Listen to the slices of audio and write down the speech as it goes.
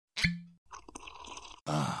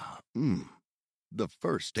The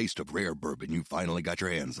first taste of rare bourbon you finally got your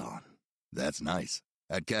hands on. That's nice.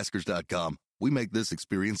 At Caskers.com, we make this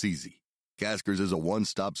experience easy. Caskers is a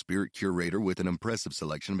one-stop spirit curator with an impressive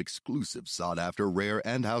selection of exclusive, sought-after, rare,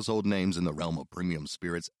 and household names in the realm of premium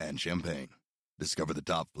spirits and champagne. Discover the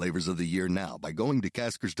top flavors of the year now by going to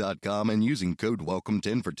Caskers.com and using code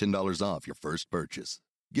WELCOME10 for $10 off your first purchase.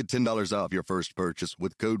 Get $10 off your first purchase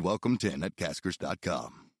with code WELCOME10 at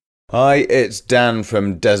Caskers.com. Hi, it's Dan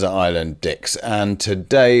from Desert Island Dicks, and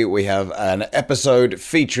today we have an episode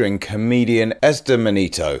featuring comedian Esther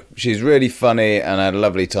Manito. She's really funny and I had a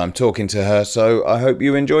lovely time talking to her, so I hope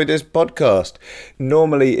you enjoy this podcast.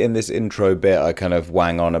 Normally in this intro bit I kind of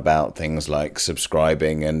wang on about things like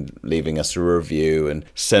subscribing and leaving us a review and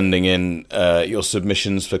sending in your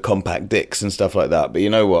submissions for compact dicks and stuff like that, but you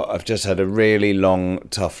know what, I've just had a really long,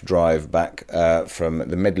 tough drive back from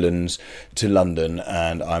the Midlands to London,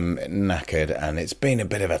 and I'm knackered, and it's been a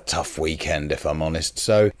bit of a tough weekend if I'm honest.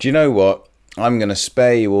 So do you know what, I'm going to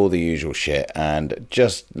spare you all the usual shit and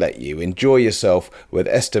just let you enjoy yourself with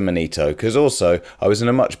Esther Manito, because also I was in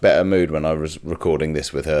a much better mood when I was recording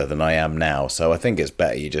this with her than I am now, so I think it's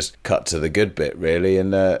better you just cut to the good bit really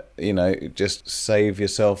and just save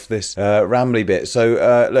yourself this rambly bit.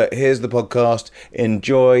 So look, here's the podcast,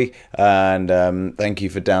 enjoy, and thank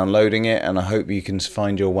you for downloading it, and I hope you can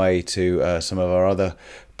find your way to some of our other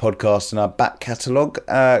podcasts in our back catalogue,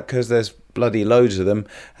 because there's bloody loads of them.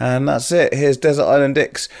 And that's it. Here's Desert Island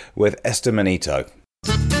Dicks with Esther Manito.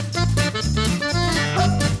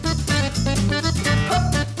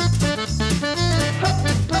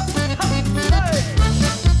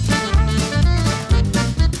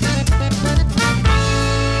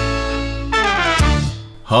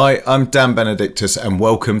 Hi, I'm Dan Benedictus and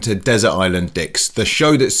welcome to Desert Island Dicks, the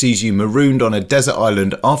show that sees you marooned on a desert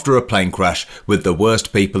island after a plane crash with the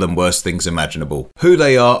worst people and worst things imaginable. Who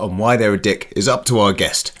they are and why they're a dick is up to our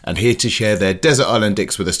guest, and here to share their Desert Island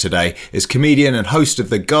Dicks with us today is comedian and host of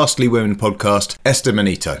the Ghastly Women podcast, Esther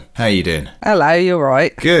Manito. How you doing? Hello, you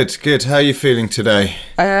alright? Good. How are you feeling today?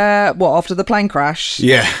 After the plane crash?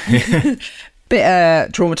 Yeah.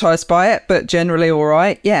 Bit traumatised by it, but generally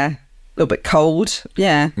alright, yeah. A little bit cold,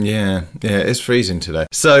 yeah. Yeah, it's freezing today.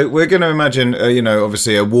 So we're going to imagine,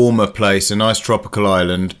 obviously a warmer place, a nice tropical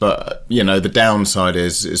island, but, the downside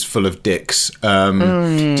is full of dicks.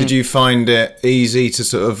 Did you find it easy to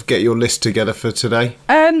sort of get your list together for today?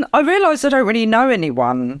 I realised I don't really know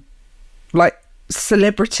anyone, like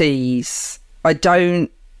celebrities. I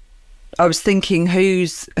was thinking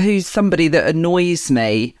who's somebody that annoys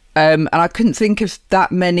me, and I couldn't think of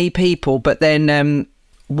that many people, but then...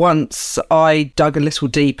 once I dug a little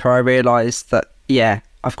deeper, I realised that,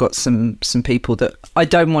 I've got some people that I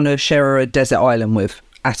don't want to share a desert island with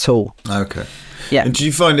at all. Okay. Yeah. And do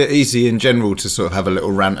you find it easy in general to sort of have a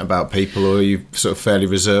little rant about people, or are you sort of fairly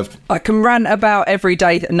reserved? I can rant about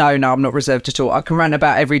everyday... No, I'm not reserved at all. I can rant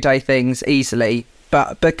about everyday things easily,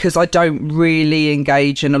 but because I don't really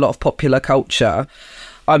engage in a lot of popular culture,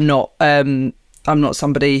 I'm not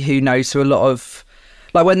somebody who knows who a lot of...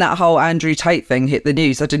 Like when that whole Andrew Tate thing hit the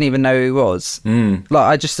news, I didn't even know who he was.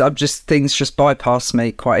 Like things just bypass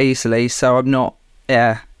me quite easily. So I'm not,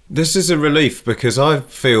 This is a relief because I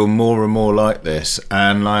feel more and more like this,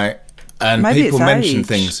 and Maybe people it's mention age.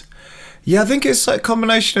 things. Yeah, I think it's like a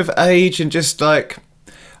combination of age and just like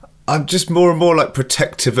I'm just more and more like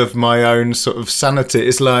protective of my own sort of sanity.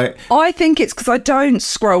 It's like I think it's because I don't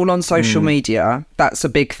scroll on social media. That's a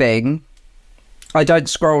big thing. I don't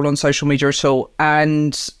scroll on social media at all,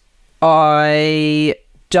 and I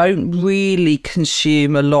don't really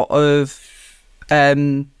consume a lot of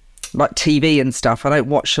like TV and stuff. I don't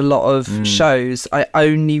watch a lot of shows. I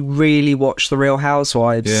only really watch The Real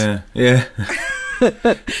Housewives. Yeah.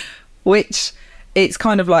 Which it's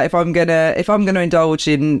kind of like if I'm gonna indulge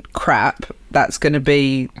in crap, that's gonna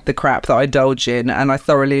be the crap that I indulge in, and I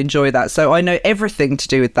thoroughly enjoy that. So I know everything to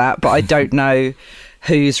do with that, but I don't know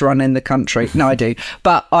who's running the country. No, I do.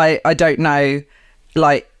 But I don't know,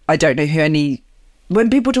 I don't know who any... When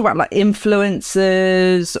people talk about, like,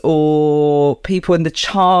 influencers or people in the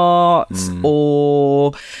charts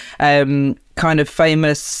or kind of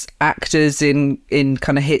famous actors in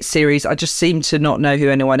kind of hit series, I just seem to not know who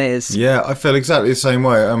anyone is. Yeah, I feel exactly the same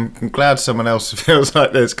way. I'm glad someone else feels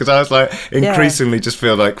like this, because I was like increasingly just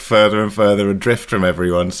feel like further and further adrift from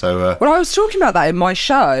everyone. So well, I was talking about that in my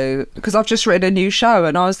show because I've just written a new show,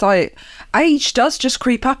 and I was like, age does just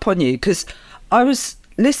creep up on you, because I was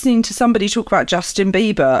listening to somebody talk about Justin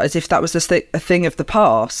Bieber as if that was a thing of the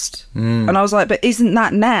past, and I was like, but isn't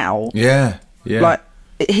that now? Yeah. Like,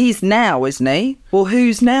 he's now, isn't he? Well,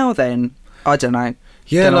 who's now then? I don't know.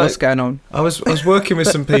 Yeah, Don't know what's going on. I was working with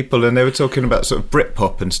some people and they were talking about sort of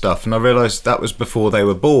Britpop and stuff, and I realised that was before they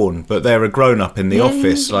were born, but they're a grown-up in the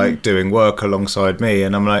office, like, doing work alongside me,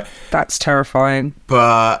 and I'm like... That's terrifying.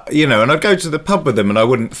 But, you know, and I'd go to the pub with them and I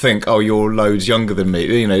wouldn't think, oh, you're loads younger than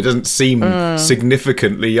me. You know, it doesn't seem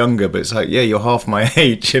significantly younger, but it's like, yeah, you're half my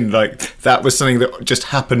age, and, like, that was something that just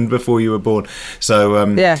happened before you were born. So,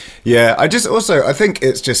 yeah, I think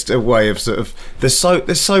it's just a way of sort of... There's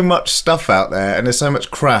so much stuff out there, and there's so much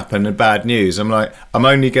crap and bad news. I'm like, I'm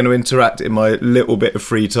only going to interact in my little bit of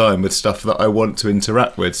free time with stuff that I want to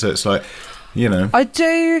interact with. So it's like, you know, I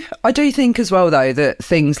do think as well though that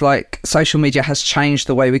things like social media has changed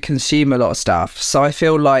the way we consume a lot of stuff. So I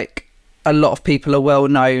feel like a lot of people are well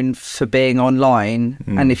known for being online,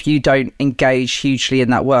 and if you don't engage hugely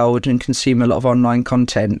in that world and consume a lot of online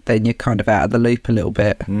content, then you're kind of out of the loop a little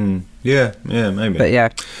bit. Yeah, maybe. But yeah.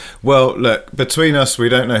 Well, look, between us, we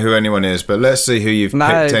don't know who anyone is, but let's see who you've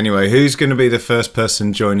picked anyway. Who's going to be the first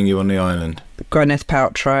person joining you on the island? Gwyneth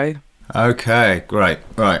Paltrow. Okay, great.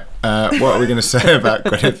 Right. What are we going to say about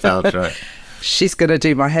Gwyneth Paltrow? She's going to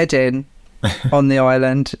do my head in on the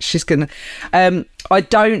island. She's going to... I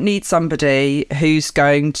don't need somebody who's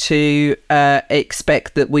going to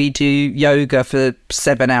expect that we do yoga for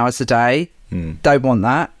 7 hours a day. Don't want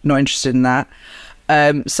that. Not interested in that.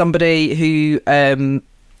 Somebody who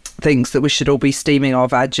thinks that we should all be steaming our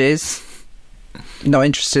veggies. Not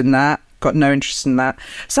interested in that. Got no interest in that.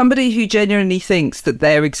 Somebody who genuinely thinks that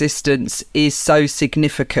their existence is so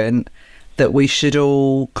significant that we should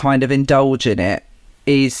all kind of indulge in it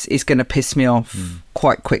is going to piss me off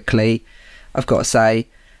quite quickly, I've got to say.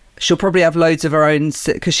 She'll probably have loads of her own,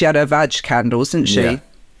 because she had her vag candles, didn't she?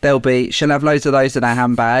 Yeah. She'll have loads of those in her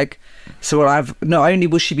handbag. So we'll have, not only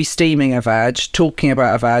will she be steaming her vag, talking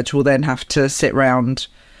about her vag, we'll then have to sit round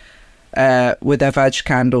with her vag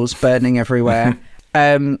candles burning everywhere.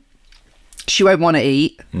 She won't want to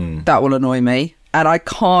eat. That will annoy me. And I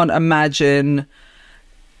can't imagine,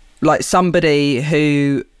 like, somebody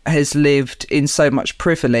who has lived in so much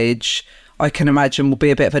privilege, I can imagine will be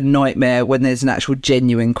a bit of a nightmare when there's an actual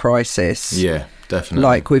genuine crisis. Yeah, definitely.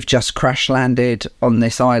 Like we've just crash landed on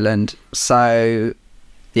this island. So,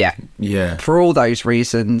 yeah. For all those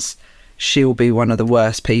reasons, she'll be one of the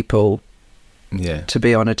worst people to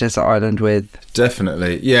be on a desert island with.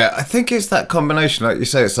 Definitely. Yeah, I think it's that combination, like you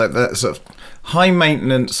say, it's like that sort of high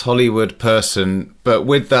maintenance Hollywood person, but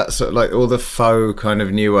with that sort of like all the faux kind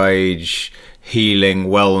of new age healing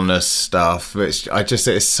wellness stuff. It's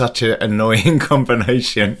such an annoying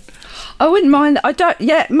combination. I wouldn't mind. I don't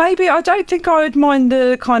think I would mind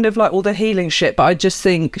the kind of like all the healing shit, but I just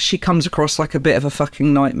think she comes across like a bit of a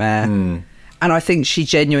fucking nightmare. And I think she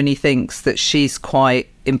genuinely thinks that she's quite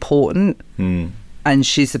important, and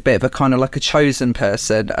she's a bit of a kind of like a chosen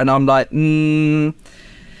person. And I'm like, you're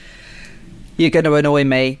going to annoy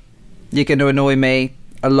me. You're going to annoy me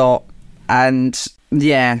a lot. And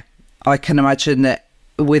yeah, I can imagine that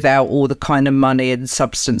without all the kind of money and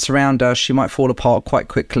substance around her, she might fall apart quite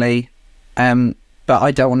quickly. But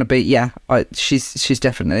I don't want to be. She's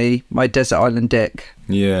definitely my desert island dick.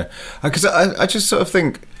 Yeah, because I just sort of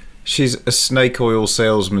think she's a snake oil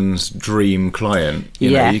salesman's dream client.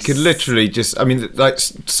 You know, you could literally just, I mean, like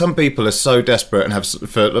some people are so desperate and have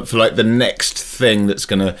for like the next thing that's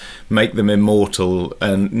going to make them immortal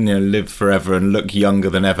and, you know, live forever and look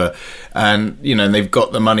younger than ever. And, you know, and they've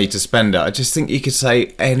got the money to spend it. I just think you could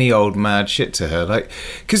say any old mad shit to her. Like,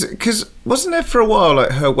 because wasn't there for a while,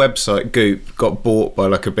 like her website Goop got bought by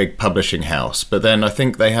like a big publishing house, but then I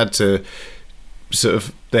think they had to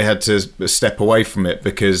step away from it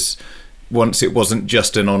because once it wasn't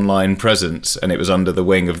just an online presence and it was under the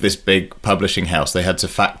wing of this big publishing house, they had to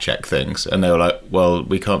fact check things, and they were like, well,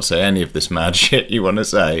 we can't say any of this mad shit you want to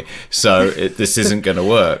say, so this isn't going to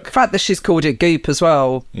work. The fact that she's called it Goop as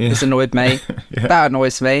well has annoyed me. That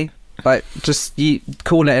annoys me. Like, just you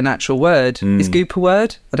call it an actual word. Is Goop a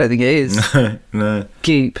word? I don't think it is. No.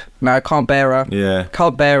 Goop. No, I can't bear her. Yeah.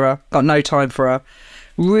 Can't bear her. Got no time for her.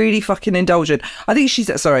 Really fucking indulgent. I think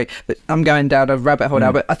she's sorry, but I'm going down a rabbit hole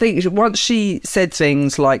now, but I think once she said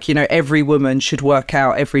things like, you know, every woman should work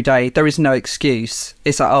out every day, there is no excuse.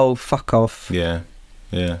 It's like, oh, fuck off. Yeah.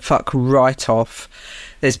 Fuck right off.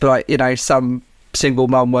 There's like, you know, some single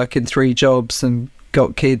mum working 3 jobs and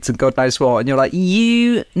got kids and God knows what, and you're like,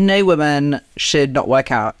 no woman should not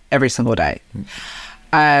work out every single day.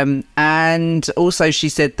 And also she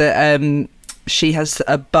said that she has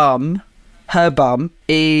a bum. Her bum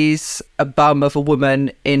is a bum of a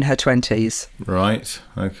woman in her 20s. Right,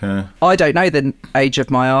 okay. I don't know the age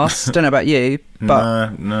of my arse. Don't know about you,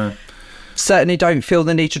 but... No. certainly don't feel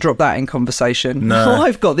the need to drop that in conversation. No.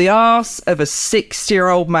 I've got the arse of a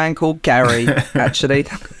 60-year-old man called Gary, actually.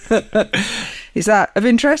 Is that of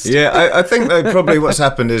interest? Yeah, I think though probably what's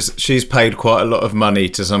happened is she's paid quite a lot of money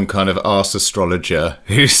to some kind of arse astrologer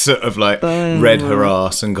who's sort of like read her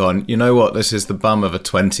arse and gone, you know what, this is the bum of a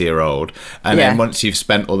 20-year-old. And then once you've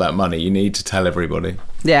spent all that money, you need to tell everybody.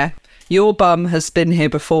 Yeah, your bum has been here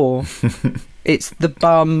before. It's the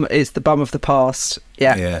bum of the past.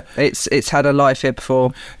 Yeah. It's had a life here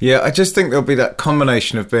before. Yeah, I just think there'll be that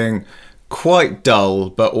combination of being quite dull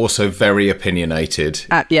but also very opinionated.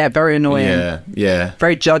 Very annoying. Yeah.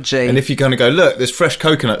 Very judgy. And if you kind of go, look, there's fresh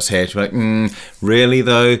coconuts here, you're like, really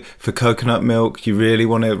though, for coconut milk, you really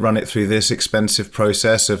want to run it through this expensive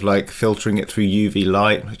process of like filtering it through UV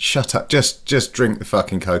light? Like, shut up. Just drink the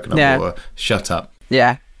fucking coconut water. Shut up.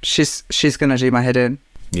 Yeah, she's going to do my head in.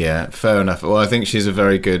 Yeah, fair enough. Well, I think she's a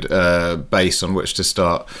very good base on which to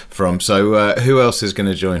start from. So who else is going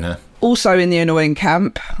to join her? Also in the annoying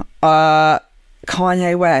camp,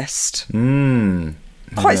 Kanye West.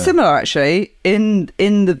 Quite similar, actually, in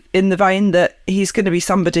the vein that he's going to be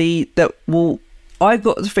somebody that will. I've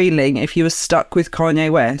got the feeling if you were stuck with Kanye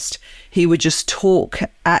West, he would just talk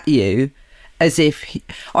at you as if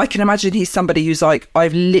I can imagine he's somebody who's like,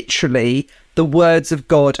 I've literally, the words of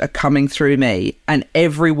God are coming through me, and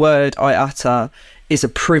every word I utter is a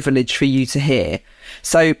privilege for you to hear.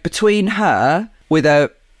 So between her with her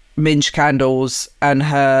minge candles and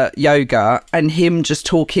her yoga and him just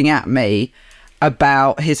talking at me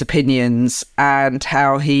about his opinions and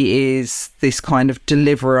how he is this kind of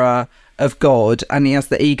deliverer of God and he has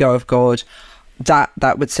the ego of God,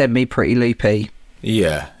 that would send me pretty loopy.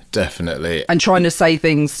 Yeah, definitely. And trying to say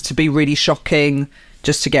things to be really shocking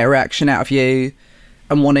just to get a reaction out of you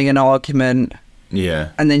and wanting an argument. Yeah.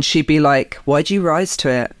 And then she'd be like, why'd you rise to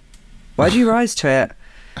it? Why'd you rise to it?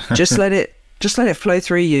 Just let it flow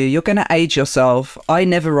through you. You're going to age yourself. I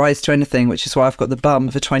never rise to anything, which is why I've got the bum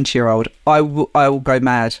of a 20-year-old. I will go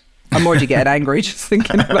mad. I'm already getting angry just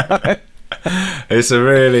thinking about it. It's a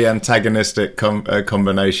really antagonistic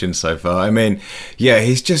combination so far. I mean, yeah,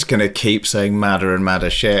 he's just going to keep saying madder and madder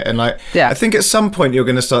shit. And like, I think at some point you're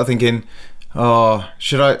going to start thinking, oh,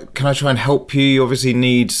 can I try and help you? You obviously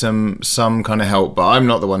need some kind of help, but I'm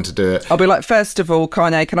not the one to do it. I'll be like, first of all,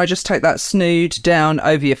 Kanye, can I just take that snood down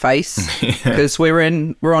over your face? Because we're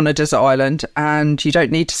on a desert island and you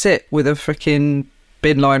don't need to sit with a freaking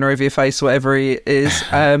bin liner over your face, whatever it is.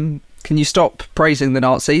 Can you stop praising the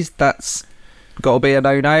Nazis? That's got to be a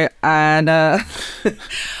no-no. And I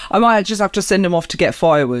might just have to send him off to get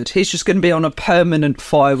firewood. He's just going to be on a permanent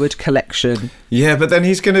firewood collection. Yeah, but then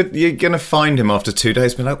you're gonna find him after 2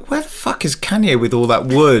 days, be like, where the fuck is Kanye with all that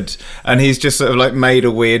wood? And he's just sort of like made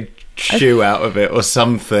a weird shoe out of it or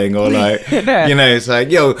something, or like it's like,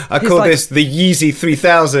 yo, I call this the Yeezy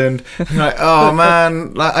 3000. I'm like, oh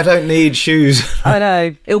man, like I don't need shoes. I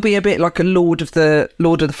know, it'll be a bit like a Lord of the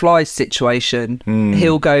Flies situation.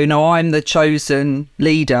 He'll go, no, I'm the chosen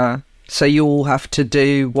leader, so you'll have to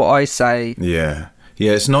do what I say. Yeah,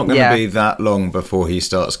 it's not going to be that long before he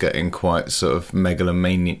starts getting quite sort of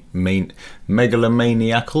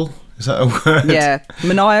megalomaniacal. Is that a word? Yeah,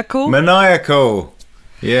 maniacal.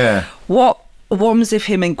 Yeah. What was if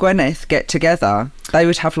him and Gwyneth get together? They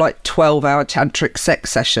would have like 12-hour tantric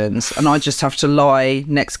sex sessions, and I just have to lie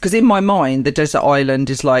next. Because in my mind, the desert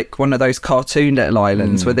island is like one of those cartoon little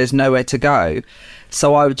islands where there's nowhere to go.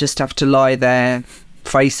 So I would just have to lie there,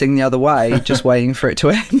 facing the other way, just waiting for it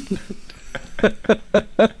to end.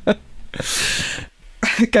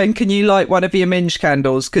 Again, can you light one of your minge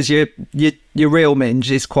candles? Because your real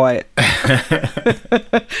minge is quite.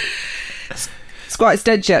 It's quite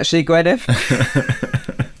stench, actually, Gwyneth.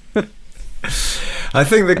 I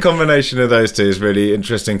think the combination of those two is really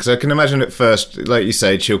interesting, because I can imagine at first, like you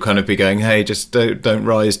said, she'll kind of be going, hey, just don't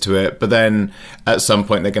rise to it. But then at some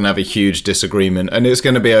point they're going to have a huge disagreement, and it's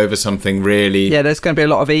going to be over something really... Yeah, there's going to be a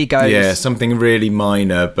lot of egos. Yeah, something really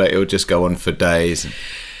minor, but it'll just go on for days.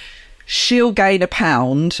 She'll gain 1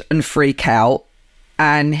 pound and freak out,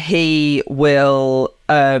 and he will...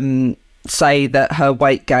 say that her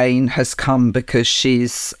weight gain has come because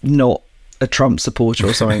she's not a Trump supporter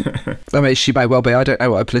or something. I mean, she may well be. I don't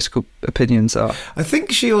know what her political opinions are. I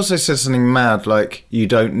think she also said something mad like, you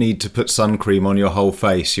don't need to put sun cream on your whole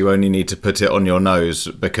face, you only need to put it on your nose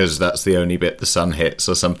because that's the only bit the sun hits,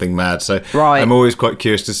 or something mad. So I'm always quite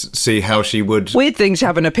curious to see how she would... Weird things to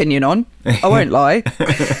have an opinion on, I won't lie.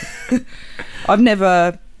 I've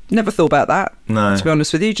never thought about that, to be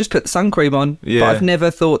honest with you. Just put the sun cream on. Yeah. But I've never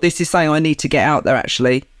thought, this is something I need to get out there,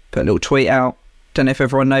 actually. Put a little tweet out. don't know if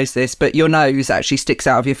everyone knows this, but your nose actually sticks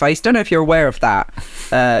out of your face. Don't know if you're aware of that.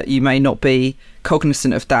 You may not be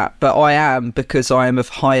cognizant of that, but I am, because I am of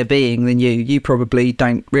higher being than you. You probably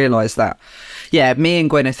don't realise that. Yeah, me and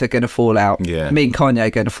Gwyneth are going to fall out. Yeah. Me and Kanye are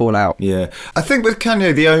going to fall out. Yeah. I think with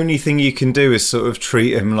Kanye, the only thing you can do is sort of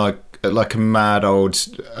treat him like a mad old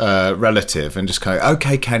relative and just kind of,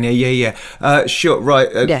 okay, Kanye, sure,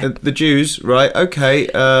 right, the Jews, right, okay.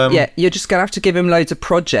 Yeah, you're just going to have to give him loads of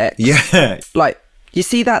projects. Yeah. Like, you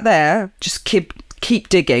see that there? Just keep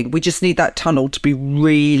digging. We just need that tunnel to be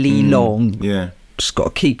really long. Yeah. Just got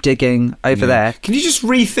to keep digging over there. Can you just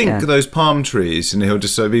rethink those palm trees, and he'll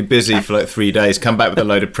just sort of be busy for like 3 days, come back with a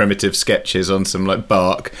load of primitive sketches on some like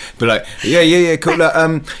bark, be like, yeah, cool.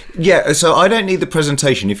 So I don't need the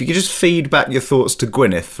presentation. If you could just feed back your thoughts to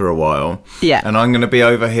Gwyneth for a while, and I'm going to be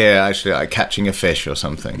over here actually like catching a fish or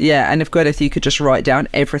something. Yeah, and if Gwyneth, you could just write down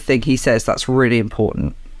everything he says. That's really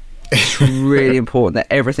important. It's really important that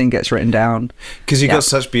everything gets written down. Because you've got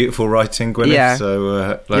such beautiful writing, Gwyneth. Yeah.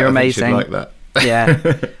 So you're amazing. I think she'd like that. Yeah.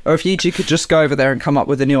 Or if you two could just go over there and come up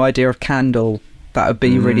with a new idea of candle, that would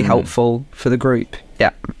be really helpful for the group.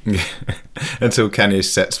 Yeah. Until Kanye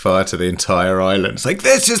sets fire to the entire island. It's like,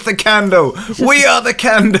 this is the candle. We are the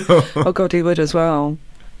candle. Oh, God, he would as well.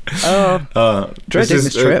 Oh, dreading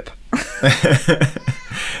this trip.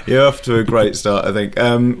 You're off to a great start, I think.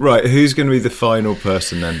 Right, who's going to be the final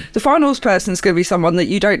person then? The final person's going to be someone that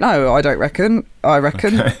you don't know, I reckon,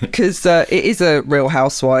 because it is a Real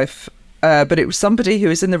Housewife. But it was somebody who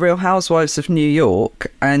was in the Real Housewives of New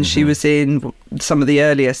York, and she was in some of the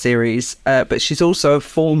earlier series, but she's also a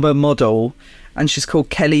former model, and she's called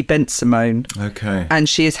Kelly Bensimone. Okay. And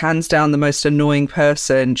she is hands down the most annoying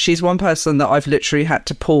person. She's one person that I've literally had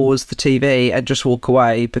to pause the TV and just walk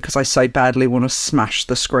away because I so badly want to smash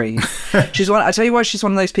the screen. I tell you why, she's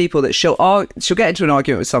one of those people that she'll get into an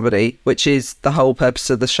argument with somebody, which is the whole purpose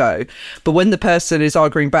of the show. But when the person is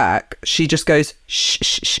arguing back, she just goes, shh,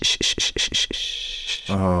 shh, shh, shh, shh, shh, shh.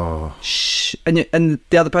 Oh. Shh. And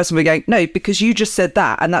the other person will be going, no, because you just said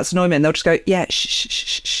that, and that's annoying me. And they'll just go, yeah, shh, shh,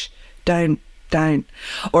 shh, shh, don't.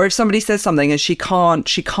 Or if somebody says something and she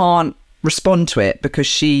can't respond to it because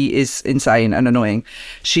she is insane and annoying,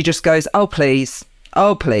 she just goes, oh please,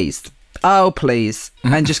 and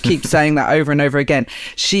just keeps saying that over and over again.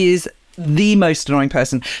 She is the most annoying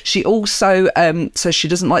person. She also so she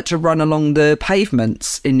doesn't like to run along the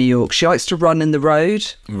pavements in New York. She likes to run in the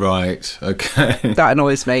road. Right, okay. That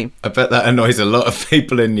annoys me. I bet that annoys a lot of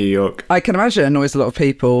people in New York. I can imagine it annoys a lot of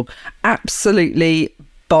people. Absolutely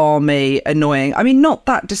balmy, annoying. I mean, not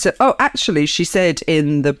that actually, she said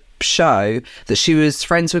in the show that she was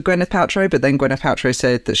friends with Gwyneth Paltrow, but then Gwyneth Paltrow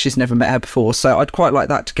said that she's never met her before, so I'd quite like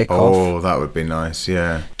that to kick off. Oh, that would be nice,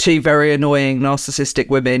 yeah. Two very annoying, narcissistic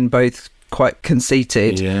women, both quite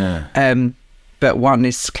conceited. Yeah. But one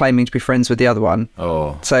is claiming to be friends with the other one.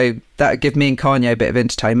 Oh. So that would give me and Kanye a bit of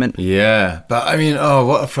entertainment. Yeah. But I mean,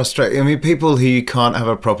 what a frustrating... I mean, people who you can't have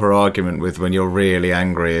a proper argument with when you're really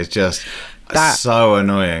angry is just... That's so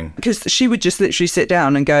annoying. Because she would just literally sit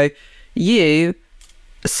down and go, you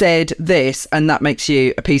said this and that makes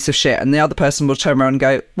you a piece of shit. And the other person will turn around and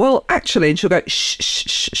go, well, actually, and she'll go, shh, shh,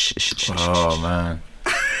 shh, shh, shh, shh. Oh, man.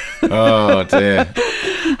 Oh, dear.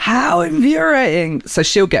 How infuriating. So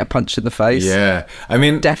she'll get a punch in the face. Yeah. I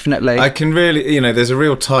mean... Definitely. I can really... there's a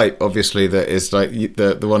real type, obviously, that is like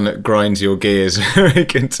the one that grinds your gears. You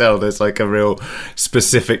can tell there's like a real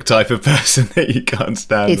specific type of person that you can't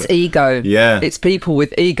stand. It's ego. Yeah. It's people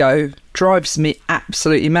with ego. Drives me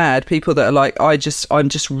absolutely mad. People that are like, I'm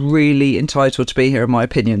just really entitled to be here and my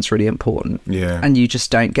opinion's really important. Yeah. And you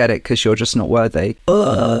just don't get it because you're just not worthy.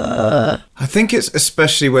 I think it's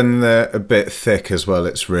especially when they're a bit thick as well,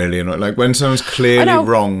 it's really annoying. Like when someone's clearly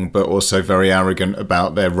wrong but also very arrogant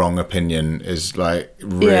about their wrong opinion is like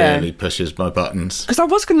really pushes my buttons. Because I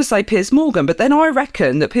was going to say Piers Morgan, but then I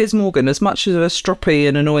reckon that Piers Morgan, as much as a stroppy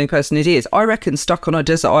and annoying person as he is, I reckon stuck on a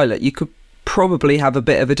desert island you could probably have a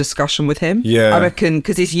bit of a discussion with him. Yeah. I reckon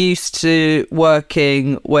because he's used to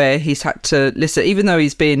working where he's had to listen, even though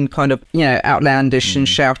he's been kind of, outlandish and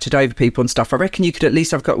shouted over people and stuff. I reckon you could at least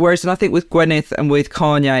have got, whereas I think with Gwyneth and with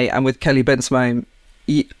Kanye and with Kelly Bensimone,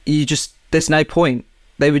 you just, there's no point.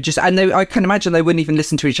 They would just, and I can imagine they wouldn't even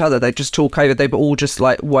listen to each other. They'd just talk over, they were all just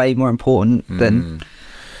like way more important than...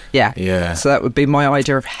 Yeah. So that would be my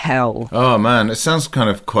idea of hell. Oh, man. It sounds kind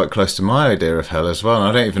of quite close to my idea of hell as well.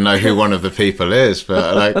 I don't even know who one of the people is,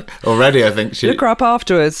 but like already I think she... Look her up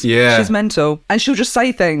afterwards. Yeah. She's mental. And she'll just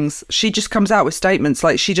say things. She just comes out with statements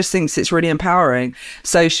like she just thinks it's really empowering.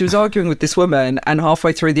 So she was arguing with this woman and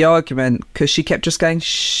halfway through the argument, because she kept just going,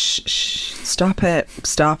 shh, shh, stop it,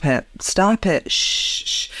 shh,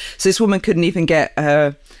 shh. So this woman couldn't even get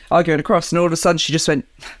her argument across, and all of a sudden she just went,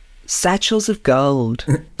 satchels of gold,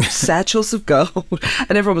 satchels of gold.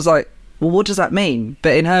 And everyone was like, well, what does that mean?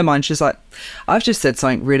 But in her mind, she's like, I've just said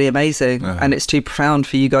something really amazing, and it's too profound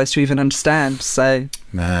for you guys to even understand. So,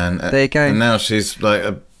 man, there you go. And now she's like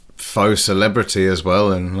a faux celebrity as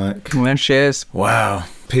well, and like, well, she is. Wow,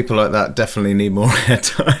 people like that definitely need more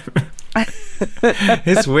airtime.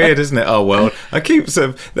 It's weird, isn't it, our world? I think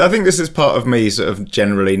this is part of me sort of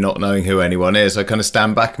generally not knowing who anyone is. I kind of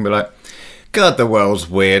stand back and be like, God, the world's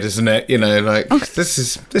weird, isn't it? You know, like, this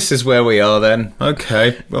is where we are then.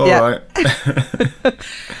 Okay, all right.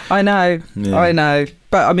 I know.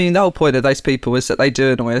 But, I mean, the whole point of those people is that they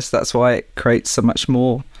do annoy us. That's why it creates so much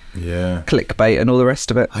more clickbait and all the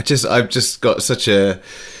rest of it. I've just got such a...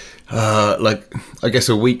 I guess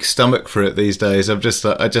a weak stomach for it these days.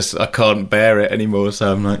 I can't bear it anymore.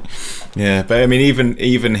 So I'm like, yeah. But I mean,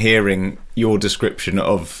 even hearing your description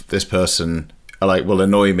of this person, will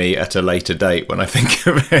annoy me at a later date when I think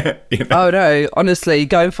of it. You know? Oh no! Honestly,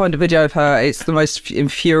 go and find a video of her. It's the most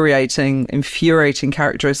infuriating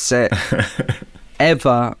characteristic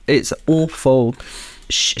ever. It's awful.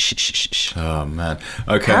 Shh. Oh man.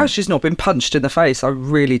 Okay. How she's not been punched in the face, I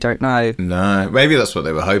really don't know. No, maybe that's what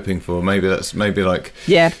they were hoping for. Maybe like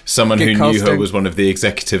someone who casting. knew her was one of the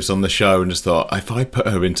executives on the show and just thought, if I put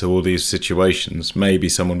her into all these situations, maybe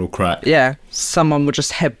someone will crack. Yeah, someone will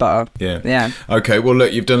just headbutt her. Yeah. Okay, well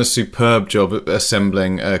look, you've done a superb job at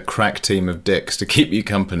assembling a crack team of dicks to keep you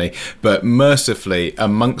company, but mercifully,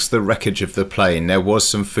 amongst the wreckage of the plane, there was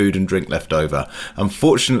some food and drink left over.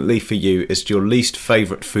 Unfortunately for you, it's your least favourite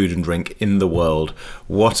food and drink in the world.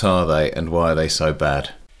 What are they and why are they so bad?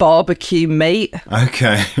 Barbecue meat.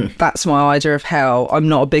 Okay. That's my idea of hell. I'm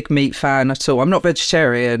not a big meat fan at all. I'm not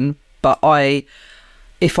vegetarian, but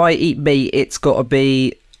if I eat meat, it's got to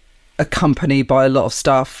be accompanied by a lot of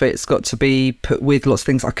stuff. It's got to be put with lots of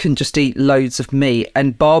things. I couldn't just eat loads of meat,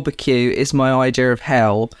 and barbecue is my idea of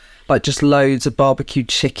hell. Like just loads of barbecue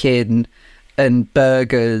chicken and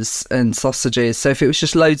burgers and sausages. So if it was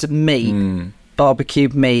just loads of meat,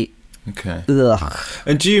 barbecued meat. Okay. Ugh.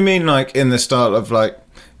 And do you mean like in the style of like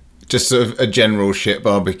just sort of a general shit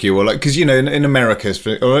barbecue, or like, because you know in America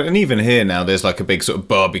and even here now there's like a big sort of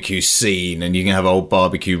barbecue scene, and you can have old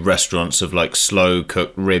barbecue restaurants of like slow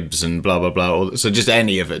cooked ribs and blah blah blah. So just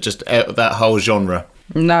any of it, just that whole genre.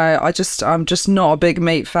 No, I'm just not a big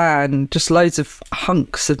meat fan. Just loads of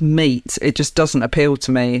hunks of meat. It just doesn't appeal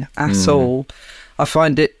to me at all. I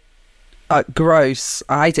find it gross.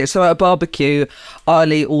 I hate it. So at a barbecue,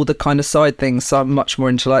 I'll eat all the kind of side things. So I'm much more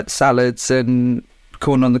into like salads and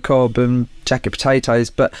corn on the cob and jacket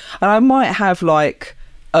potatoes. And I might have like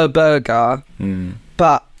a burger,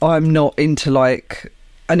 but I'm not into like,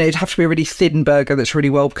 and it'd have to be a really thin burger that's really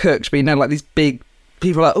well cooked. But you know, like these big,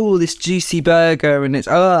 people are like, oh, this juicy burger, and it's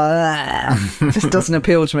this doesn't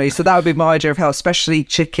appeal to me. So that would be my idea of hell, especially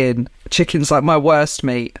chicken. Chicken's like my worst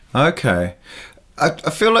meat. Okay.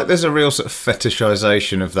 I feel like there's a real sort of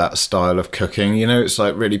fetishization of that style of cooking. You know, it's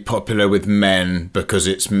like really popular with men because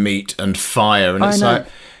it's meat and fire, and it's like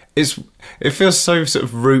it feels so sort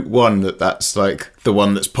of route one that's like the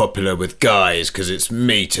one that's popular with guys because it's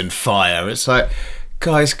meat and fire. It's like,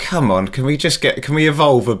 guys, come on, can we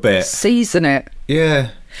evolve a bit? Season it.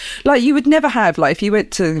 Yeah. Like you would never have, like if you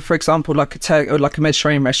went to, for example, like a Turk or like a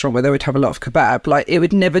Mediterranean restaurant where they would have a lot of kebab, like it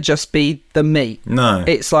would never just be the meat. No.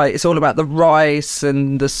 It's like, it's all about the rice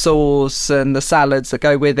and the sauce and the salads that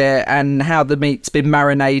go with it and how the meat's been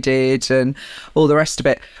marinated and all the rest of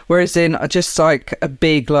it. Whereas in just like a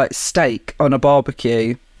big like steak on a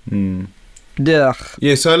barbecue. Ugh.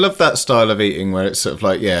 Yeah, so I love that style of eating where it's sort of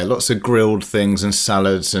like, lots of grilled things and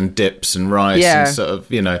salads and dips and rice and sort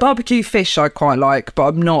of, you know. Barbecue fish I quite like, but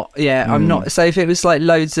I'm not, I'm not. So if it was like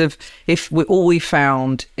loads of, all we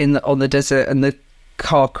found on the desert and the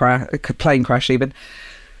plane crash even,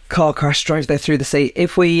 car crash drove there through the sea,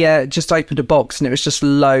 if we just opened a box and it was just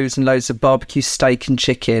loads and loads of barbecue steak and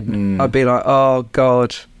chicken, I'd be like, oh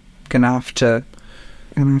God, gonna have to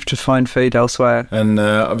find food elsewhere. And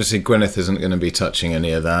obviously Gwyneth isn't going to be touching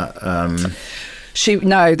any of that.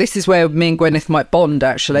 This is where me and Gwyneth might bond,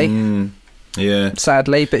 actually. Yeah.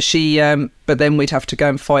 Sadly, but then we'd have to go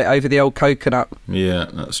and fight over the old coconut. Yeah,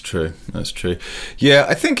 that's true. Yeah,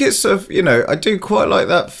 I think it's sort of, you know, I do quite like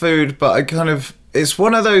that food, but it's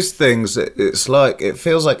one of those things that it's like, it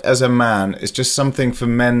feels like as a man, it's just something for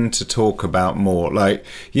men to talk about more. Like,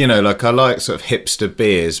 you know, like I like sort of hipster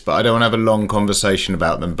beers, but I don't want to have a long conversation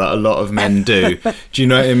about them, but a lot of men do. Do you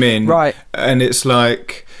know what I mean? Right. And it's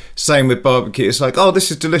like, same with barbecue. It's like, oh,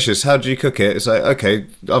 this is delicious. How do you cook it? It's like, okay,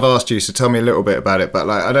 I've asked you, so tell me a little bit about it. But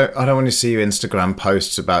like, I don't want to see your Instagram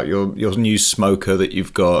posts about your new smoker that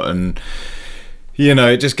you've got, and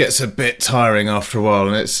it just gets a bit tiring after a while.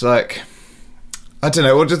 And it's like, I don't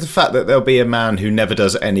know, or just the fact that there'll be a man who never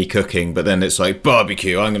does any cooking, but then it's like,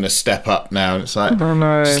 barbecue, I'm going to step up now. And it's like,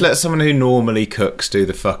 just let someone who normally cooks do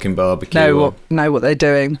the fucking barbecue. Know what they're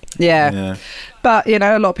doing. Yeah. But,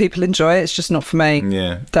 a lot of people enjoy it. It's just not for me.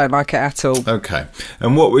 Yeah. Don't like it at all. Okay.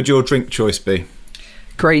 And what would your drink choice be?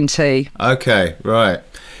 Green tea. Okay, right.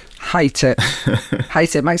 Hate it.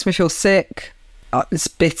 Hate it. Makes me feel sick. It's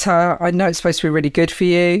bitter. I know it's supposed to be really good for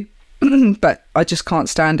you. But I just can't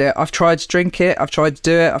stand it. I've tried to drink it. I've tried to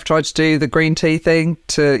do it. I've tried to do the green tea thing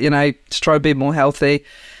to try and be more healthy.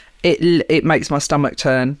 It makes my stomach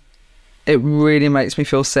turn. It really makes me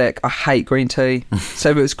feel sick. I hate green tea. So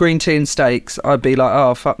if it was green tea and steaks, I'd be like,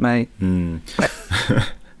 oh, fuck me. It's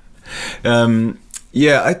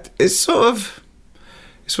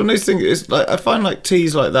one of those things. It's like, I find like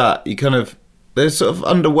teas like that, they're sort of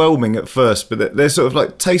underwhelming at first, but they're sort of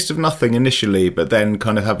like taste of nothing initially, but then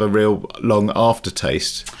kind of have a real long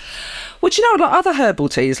aftertaste. Well, do you know, like other herbal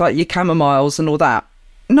teas, like your chamomiles and all that,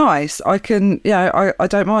 nice. I can, I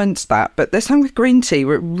don't mind that. But there's something with green tea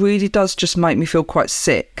where it really does just make me feel quite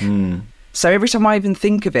sick. So every time I even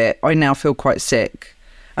think of it, I now feel quite sick.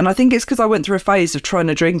 And I think it's because I went through a phase of trying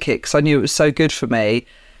to drink it because I knew it was so good for me.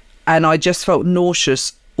 And I just felt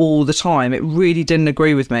nauseous all the time. It really didn't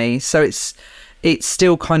agree with me. So it's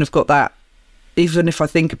still kind of got that, even if I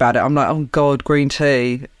think about it, I'm like, oh God, green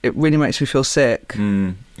tea. It really makes me feel sick.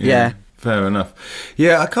 Yeah. Fair enough.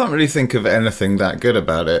 Yeah, I can't really think of anything that good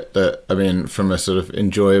about it from a sort of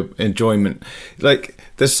enjoyment. Like,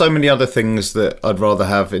 there's so many other things that I'd rather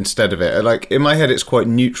have instead of it. Like, in my head, it's quite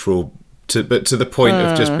neutral, but to the point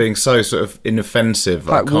of just being so sort of inoffensive.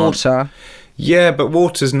 Like water. Yeah, but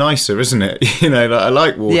water's nicer, isn't it? I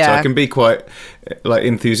like water. Yeah. I can be quite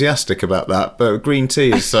enthusiastic about that. But green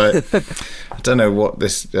tea is I don't know what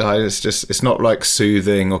this. It's not like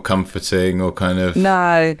soothing or comforting or kind of.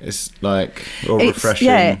 No. It's like refreshing.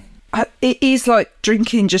 Yeah, it is like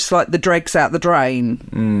drinking just like the dregs out the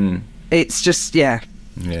drain. It's just Yeah.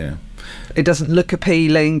 It doesn't look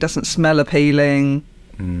appealing. Doesn't smell appealing.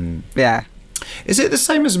 Yeah. Is it the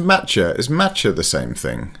same as matcha? Is matcha the same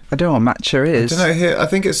thing? I don't know what matcha is. I don't know. Here, I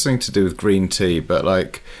think it's something to do with green tea, but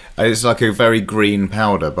it's like a very green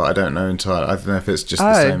powder, but I don't know entirely. I don't know if it's just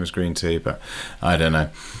the same as green tea, but I don't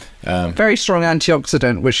know. Very strong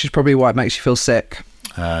antioxidant, which is probably why it makes you feel sick.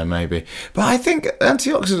 Maybe. But I think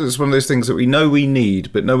antioxidants is one of those things that we know we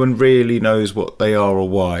need, but no one really knows what they are or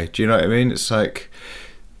why. Do you know what I mean? It's like...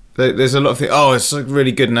 There's a lot of things. Oh, it's like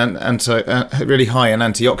really good and really high in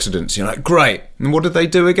antioxidants. You're like, great. And what did they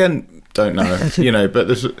do again? Don't know. But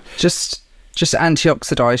there's just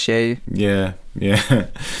antioxidize you. Yeah.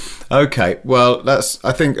 Okay, well, that's,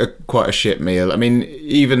 I think, quite a shit meal. I mean,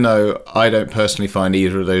 even though I don't personally find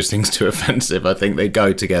either of those things too offensive, I think they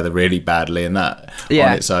go together really badly, and that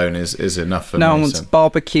on its own is enough for me. No one wants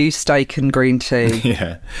barbecue, steak and green tea.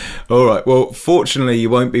 Yeah. All right, well, fortunately, you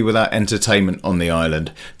won't be without entertainment on the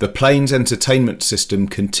island. The plane's entertainment system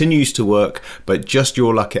continues to work, but just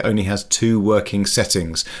your luck, it only has 2 working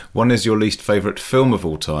settings. One is your least favourite film of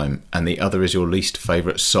all time, and the other is your least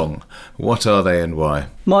favourite song. What are they and why?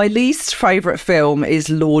 My least favourite film is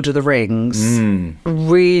Lord of the Rings.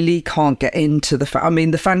 Really can't get into the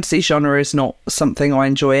fantasy genre is not something I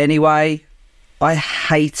enjoy anyway. I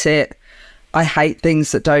hate it. I hate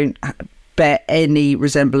things that don't bear any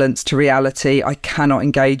resemblance to reality. I cannot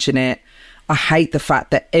engage in it. I hate the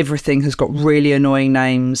fact that everything has got really annoying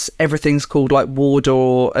names. Everything's called like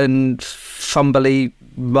Wardor and Fumbly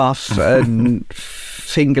Muff and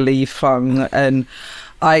Fingerly Fung, and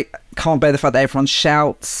I can't bear the fact that everyone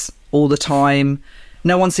shouts all the time.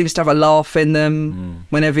 No one seems to have a laugh in them.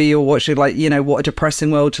 Whenever you're watching, what a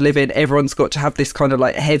depressing world to live in. Everyone's got to have this kind of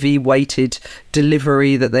heavy weighted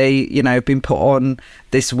delivery that they, have been put on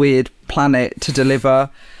this weird planet to deliver.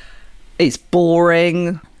 It's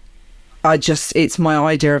boring. It's my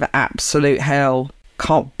idea of absolute hell.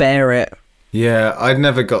 Can't bear it. Yeah, I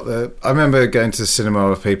remember going to the cinema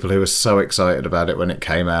with people who were so excited about it when it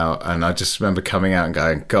came out, and I just remember coming out and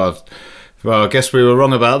going, God, well, I guess we were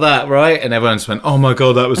wrong about that, right? And everyone just went, oh my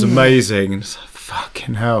God, that was amazing. And it's like,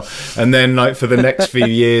 fucking hell. And then for the next few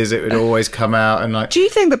years, it would always come out and Do you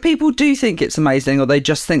think that people do think it's amazing, or they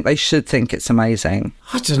just think they should think it's amazing?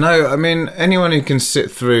 I don't know. I mean, anyone who can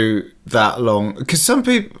sit through that long, because some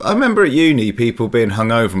people, I remember at uni people being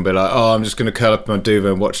hungover and be like, oh, I'm just going to curl up in my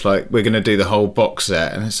duvet and watch, like, we're going to do the whole box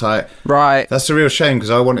set, and it's like, right, that's a real shame, because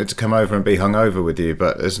I wanted to come over and be hungover with you,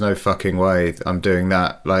 but there's no fucking way I'm doing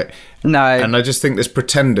that. Like, no. And I just think there's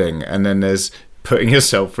pretending, and then there's putting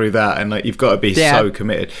yourself through that, and like, you've got to be so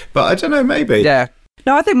committed. But I don't know, maybe. Yeah.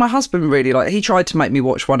 No, I think my husband really, like, he tried to make me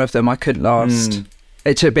watch one of them. I couldn't last.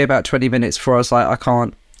 It took me about 20 minutes before I was like, I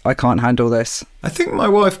can't handle this. I think my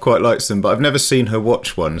wife quite likes them, but I've never seen her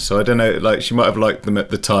watch one, so I don't know, like, she might have liked them at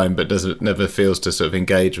the time, but never feels to sort of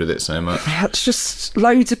engage with it so much. It's just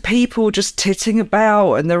loads of people just titting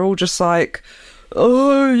about, and they're all just like,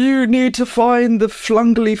 oh, you need to find the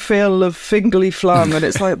flungly fill of fingly flung, and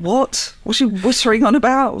it's like, what? What's she whittering on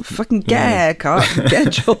about? Fucking get a haircut, get a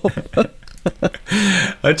job.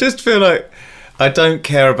 I just feel like I don't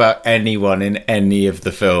care about anyone in any of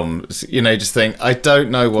the films. You know, just think, I don't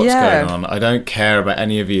know what's going on. I don't care about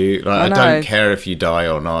any of you. Like, I don't care if you die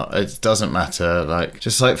or not. It doesn't matter. Like,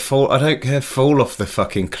 just like I don't care. Fall off the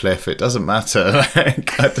fucking cliff. It doesn't matter.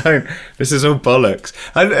 Like, I don't. This is all bollocks.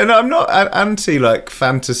 And I'm not anti like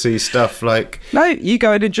fantasy stuff. Like, no, you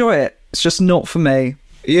go and enjoy it. It's just not for me.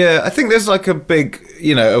 Yeah, I think there's like a big,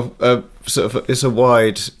 you know, a sort of, it's a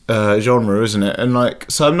wide genre, isn't it? And like,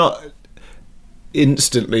 so I'm not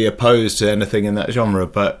instantly opposed to anything in that genre,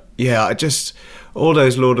 but yeah, I just, all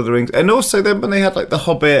those Lord of the Rings, and also then when they had like The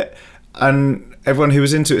Hobbit, and everyone who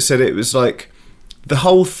was into it said it was like the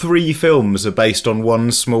whole 3 films are based on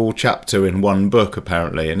one small chapter in one book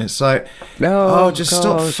apparently, and it's like,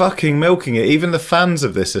 stop fucking milking it. Even the fans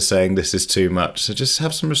of this are saying this is too much, so just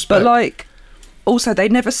have some respect. But like, also they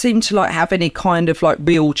never seem to like have any kind of like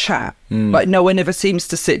real chat. Like, no one ever seems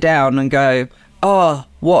to sit down and go, oh,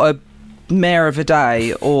 what a mare of a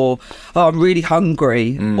day, or oh, I'm really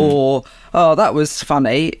hungry, or oh, that was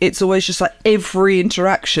funny. It's always just like every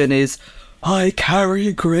interaction is, I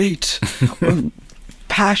carry great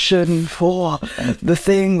passion for the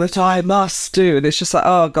thing that I must do, and it's just like,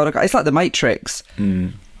 oh god, it's like the Matrix.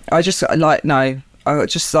 I just like, no, I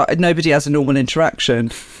just like, nobody has a normal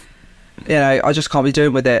interaction. You know, I just can't be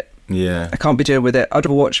doing with it. Yeah, I can't be doing with it. I'd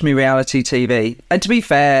rather watch me reality TV, and to be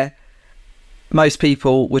fair, most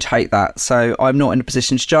people would hate that, so I'm not in a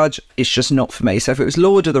position to judge. It's just not for me. So if it was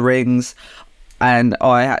Lord of the Rings and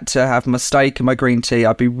I had to have my steak and my green tea,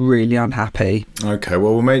 I'd be really unhappy. Okay,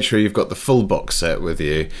 well, we'll make sure you've got the full box set with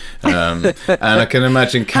you. And I can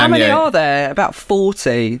imagine Kanye... How many are there? About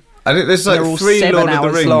 40. I think there's like 3 Lord of the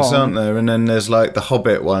Rings, aren't there? And then there's like the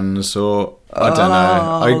Hobbit ones, or I don't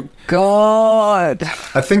know. Oh, God.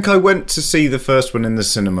 I think I went to see the first one in the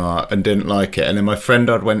cinema and didn't like it. And then my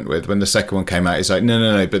friend I went with, when the second one came out, he's like,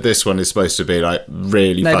 no, but this one is supposed to be like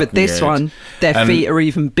really fucking good. No, but this one, their feet are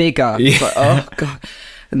even bigger. Yeah. It's like, oh, God.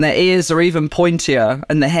 And their ears are even pointier,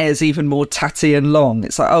 and their hair's even more tatty and long.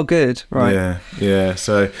 It's like, oh, good, right? Yeah.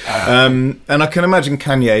 So, and I can imagine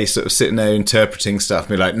Kanye sort of sitting there interpreting stuff,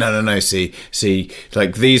 and be like, no, see,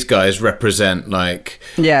 like these guys represent like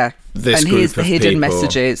this and group here's the of hidden people.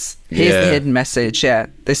 Messages. Here's the hidden message. Yeah,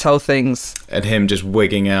 this whole thing's, and him just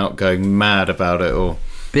wigging out, going mad about it all.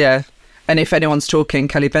 Yeah. And if anyone's talking,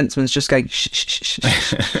 Kelly Bentzman's just going shh, shh, shh,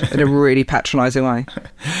 shh, in a really patronising way.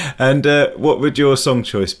 And what would your song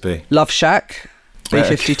choice be? Love Shack,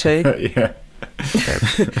 B-52. Yeah.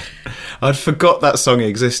 I'd forgot that song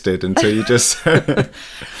existed until you just... I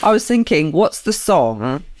was thinking, what's the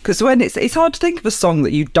song? Because when it's hard to think of a song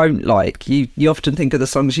that you don't like. You often think of the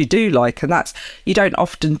songs you do like, and that's, you don't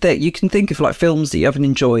often think, you can think of like films that you haven't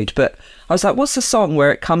enjoyed, but I was like, what's the song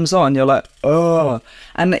where it comes on, you're like, oh,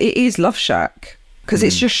 and it is Love Shack, because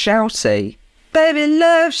it's just shouty. Baby,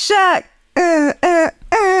 Love Shack, and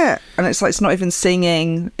it's like, it's not even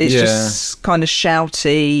singing, it's just kind of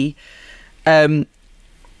shouty.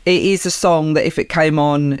 It is a song that if it came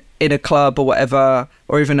on in a club or whatever,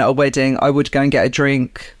 or even at a wedding, I would go and get a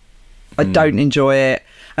drink. I don't enjoy it.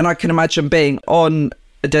 And I can imagine being on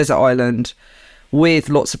a desert island with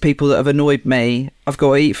lots of people that have annoyed me. I've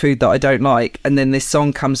got to eat food that I don't like. And then this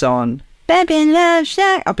song comes on, Baby Love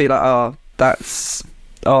Shack. I'll be like, oh,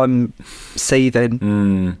 I'm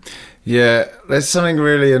seething. Yeah, there's something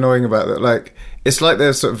really annoying about that. Like, it's like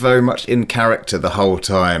they're sort of very much in character the whole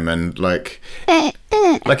time. And like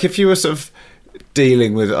if you were sort of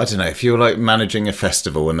dealing with, I don't know, if you were like managing a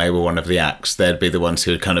festival and they were one of the acts, they'd be the ones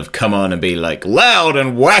who would kind of come on and be like loud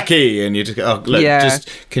and wacky, and you just go, oh, look, just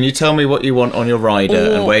can you tell me what you want on your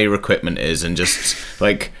rider and where your equipment is, and just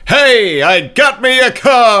like, hey, I got me a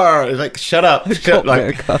car. It's like, shut up.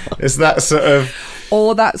 Like, it's that sort of.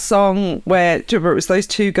 Or that song where, do you remember, it was those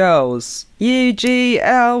 2 girls,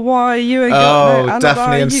 UGLY, you and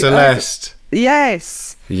Daphne and Celeste.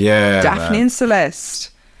 Yes. Yeah, Daphne man. and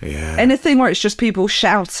Celeste. Yeah. Anything where it's just people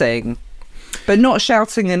shouting, but not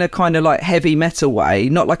shouting in a kind of like heavy metal way,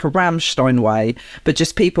 not like a Rammstein way, but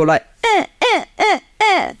just people like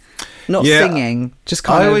not singing, just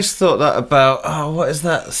kind I of. always thought that about, what is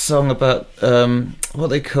that song about, what are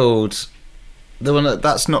they called? The one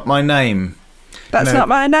that's not my name. That's not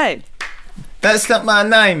my name. That's not my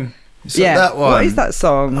name. It's Yeah, that one. what is that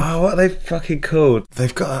song? Oh, what are they fucking called?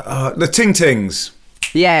 They've got the Ting Tings.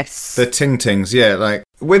 Yes. The Ting Tings, yeah. Like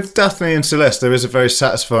with Daphne and Celeste, there is a very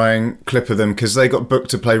satisfying clip of them because they got booked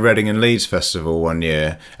to play Reading and Leeds Festival one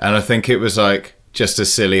year, and I think it was like just a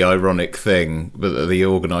silly, ironic thing that the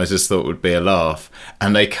organisers thought would be a laugh,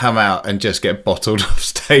 and they come out and just get bottled off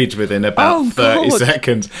stage within about 30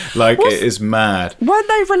 seconds. Like, it is mad. Weren't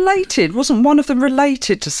they related? Wasn't one of them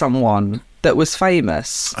related to someone that was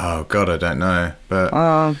famous? Oh God, I don't know, but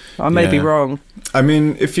I may be wrong. I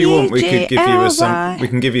mean, if you want, we could give you we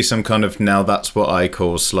can give you some kind of now that's what I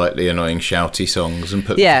call slightly annoying shouty songs and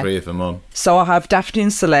put the three of them on. So I have Daphne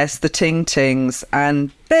and Celeste, the Ting Tings,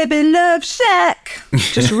 and Baby Love Shack.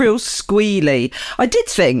 Just real squealy. I did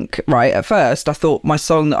think, right, at first, I thought my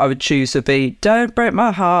song that I would choose would be Don't Break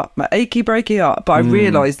My Heart, My Achy Breaky Heart. But I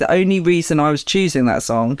realised the only reason I was choosing that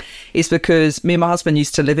song is because me and my husband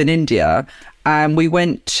used to live in India, and we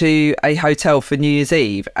went to a hotel for New Year's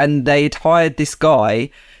Eve, and they'd hired this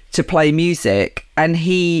guy to play music, and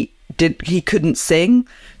he couldn't sing,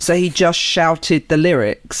 so he just shouted the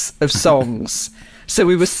lyrics of songs. So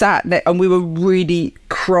we were sat and we were really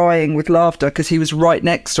crying with laughter because he was right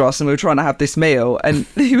next to us and we were trying to have this meal, and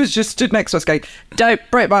he was just stood next to us going, "Don't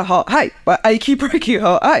break my heart, hey, my achy breaky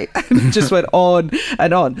heart, hey," and it just went on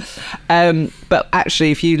and on. But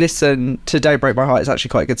actually, if you listen to Don't Break My Heart, it's actually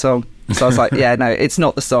quite a good song. So I was like, yeah, no, it's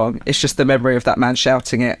not the song, it's just the memory of that man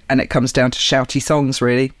shouting it, and it comes down to shouty songs,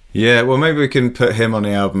 really. Yeah, well, maybe we can put him on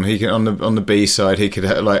the album. He can on the B side. He could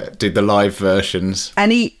like do the live versions.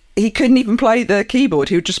 And he couldn't even play the keyboard.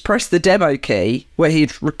 He would just press the demo key where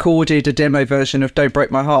he'd recorded a demo version of Don't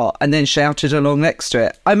Break My Heart and then shouted along next to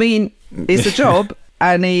it. I mean, it's a job,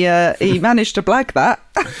 and he managed to blag that.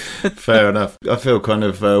 Fair enough. I feel kind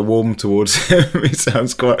of warm towards him. He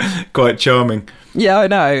sounds quite charming. Yeah, I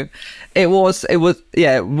know. It was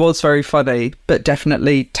very funny, but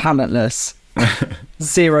definitely talentless.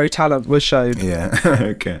 Zero talent was shown. Yeah.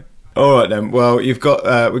 Okay. All right then. Well, we've got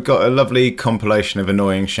a lovely compilation of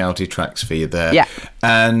annoying shouty tracks for you there. Yeah.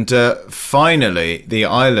 And finally, the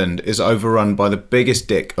island is overrun by the biggest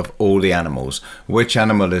dick of all the animals. Which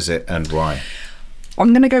animal is it and why? I'm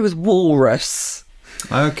going to go with walrus.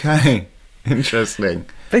 Okay. Interesting.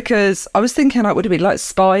 Because I was thinking, like, would it be like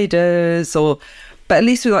spiders or... But at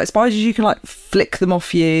least with like spiders, you can like flick them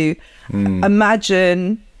off you.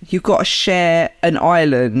 Imagine you've got to share an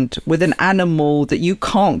island with an animal that you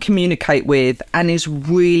can't communicate with and is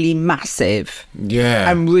really massive. Yeah.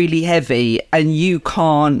 And really heavy, and you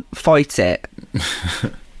can't fight it.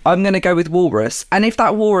 I'm going to go with walrus. And if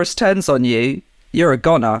that walrus turns on you, you're a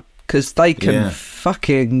goner, because they can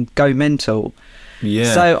fucking go mental.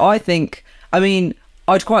 Yeah. So I think, I mean...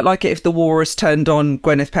 I'd quite like it if the walrus turned on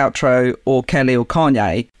Gwyneth Paltrow or Kelly or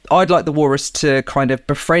Kanye. I'd like the walrus to kind of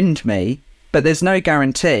befriend me, but there's no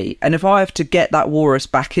guarantee. And if I have to get that walrus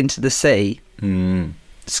back into the sea,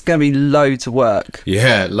 it's going to be loads of work.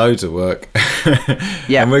 Yeah, loads of work.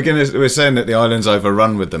 Yeah. And we're saying that the island's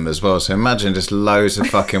overrun with them as well. So imagine just loads of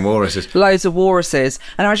fucking walruses. Loads of walruses.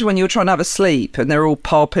 And imagine when you're trying to have a sleep and they're all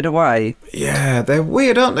palping away. Yeah, they're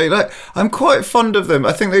weird, aren't they? Like, I'm quite fond of them.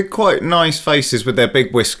 I think they're quite nice faces with their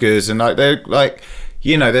big whiskers, and like they're like,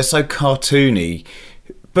 you know, they're so cartoony.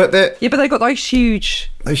 But they've got those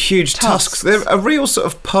huge tusks. They're a real sort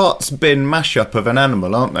of parts bin mashup of an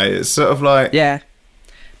animal, aren't they? It's sort of like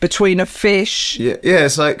between a fish. Yeah,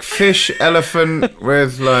 it's like fish, elephant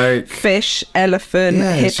with like... Fish, elephant,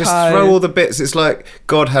 hippo. Just throw all the bits. It's like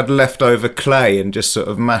God had leftover clay and just sort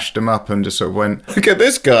of mashed them up and just sort of went, look at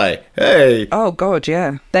this guy, hey. Oh, God,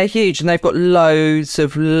 yeah. They're huge, and they've got loads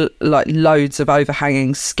of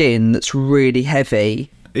overhanging skin that's really heavy.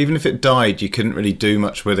 Even if it died, you couldn't really do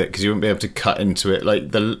much with it because you wouldn't be able to cut into it. Like,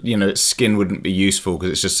 its skin wouldn't be useful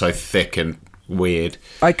because it's just so thick and... weird.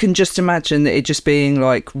 I can just imagine that it just being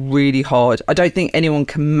like really hard. I don't think anyone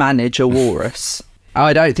can manage a walrus.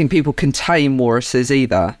 I don't think people can tame walruses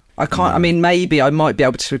either. I can't. I mean, maybe I might be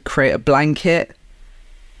able to create a blanket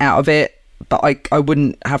out of it, but I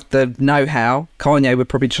wouldn't have the know-how. Kanye would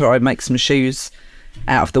probably try and make some shoes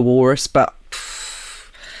out of the walrus, but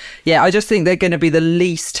yeah, I just think they're going to be the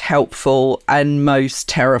least helpful and most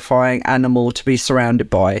terrifying animal to be surrounded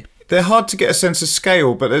by. They're hard to get a sense of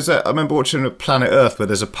scale, but I remember watching Planet Earth where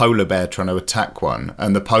there's a polar bear trying to attack one,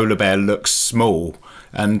 and the polar bear looks small.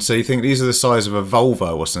 And so you think these are the size of a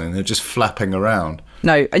Volvo or something. They're just flapping around.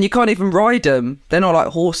 No, and you can't even ride them. They're not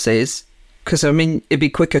like horses, because, I mean, it'd be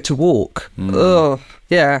quicker to walk. Ugh,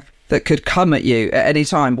 yeah, that could come at you at any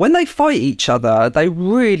time. When they fight each other, they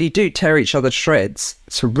really do tear each other to shreds.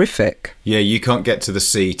 It's horrific. Yeah, you can't get to the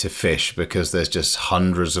sea to fish because there's just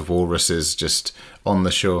hundreds of walruses just on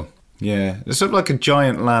the shore. Yeah, it's sort of like a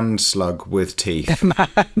giant land slug with teeth,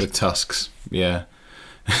 with tusks. Yeah.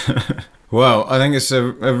 Well, I think it's a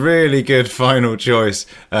really good final choice,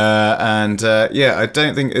 and I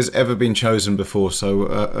don't think it's ever been chosen before.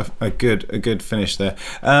 So a good finish there.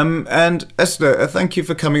 And Esther, thank you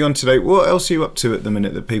for coming on today. What else are you up to at the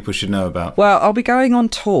minute that people should know about? Well, I'll be going on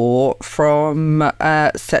tour from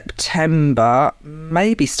September,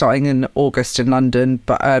 maybe starting in August in London,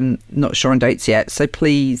 but not sure on dates yet. So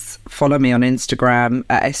please follow me on Instagram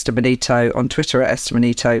at Esther Manito, on Twitter at Esther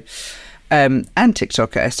Manito. And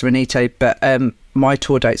TikTok at Esther Manito, but my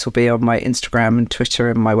tour dates will be on my Instagram and Twitter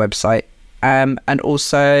and my website. And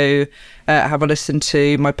also have a listen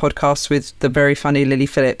to my podcast with the very funny Lily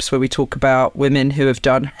Phillips, where we talk about women who have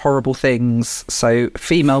done horrible things. So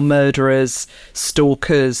female murderers,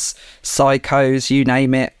 stalkers, psychos, you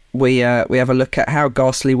name it. We have a look at how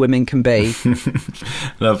ghastly women can be.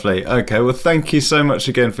 Lovely. Okay, well, thank you so much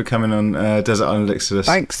again for coming on Desert Island Exodus.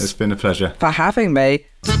 Thanks. It's been a pleasure. For having me.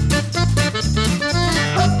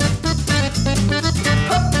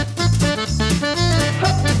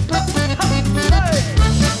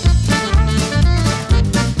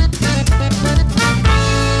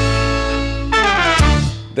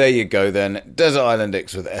 There you go then. Desert Island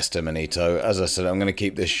X with Esther Manito. As I said, I'm going to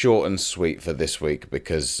keep this short and sweet for this week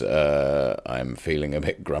because I'm feeling a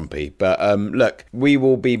bit grumpy. But look, we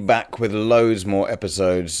will be back with loads more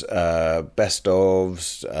episodes, best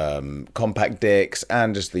ofs, compact dicks,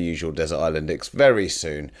 and just the usual Desert Island X very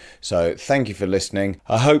soon. So thank you for listening.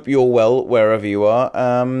 I hope you're well wherever you are.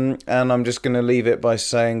 And I'm just going to leave it by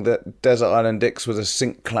saying that Desert Island X was a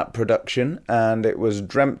sync clap production, and it was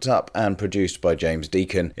dreamt up and produced by James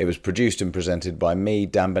Deacon. It was produced and presented by me,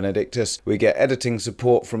 Dan Benedictus. We get editing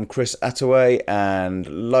support from Chris Attaway and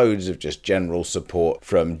loads of just general support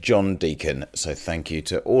from John Deacon. So thank you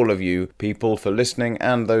to all of you people for listening,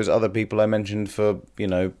 and those other people I mentioned for,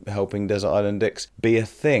 helping Desert Island Dicks be a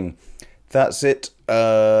thing. That's it.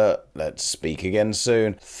 Let's speak again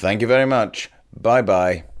soon. Thank you very much.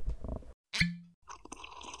 Bye-bye.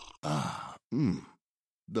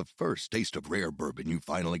 The first taste of rare bourbon you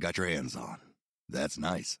finally got your hands on. That's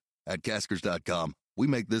nice. At Caskers.com, we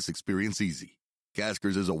make this experience easy.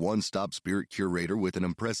 Caskers is a one-stop spirit curator with an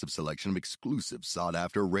impressive selection of exclusive,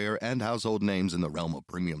 sought-after, rare, and household names in the realm of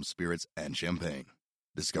premium spirits and champagne.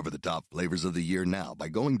 Discover the top flavors of the year now by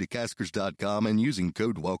going to Caskers.com and using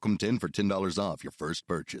code WELCOME10 for $10 off your first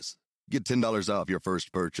purchase. Get $10 off your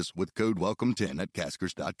first purchase with code WELCOME10 at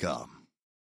Caskers.com.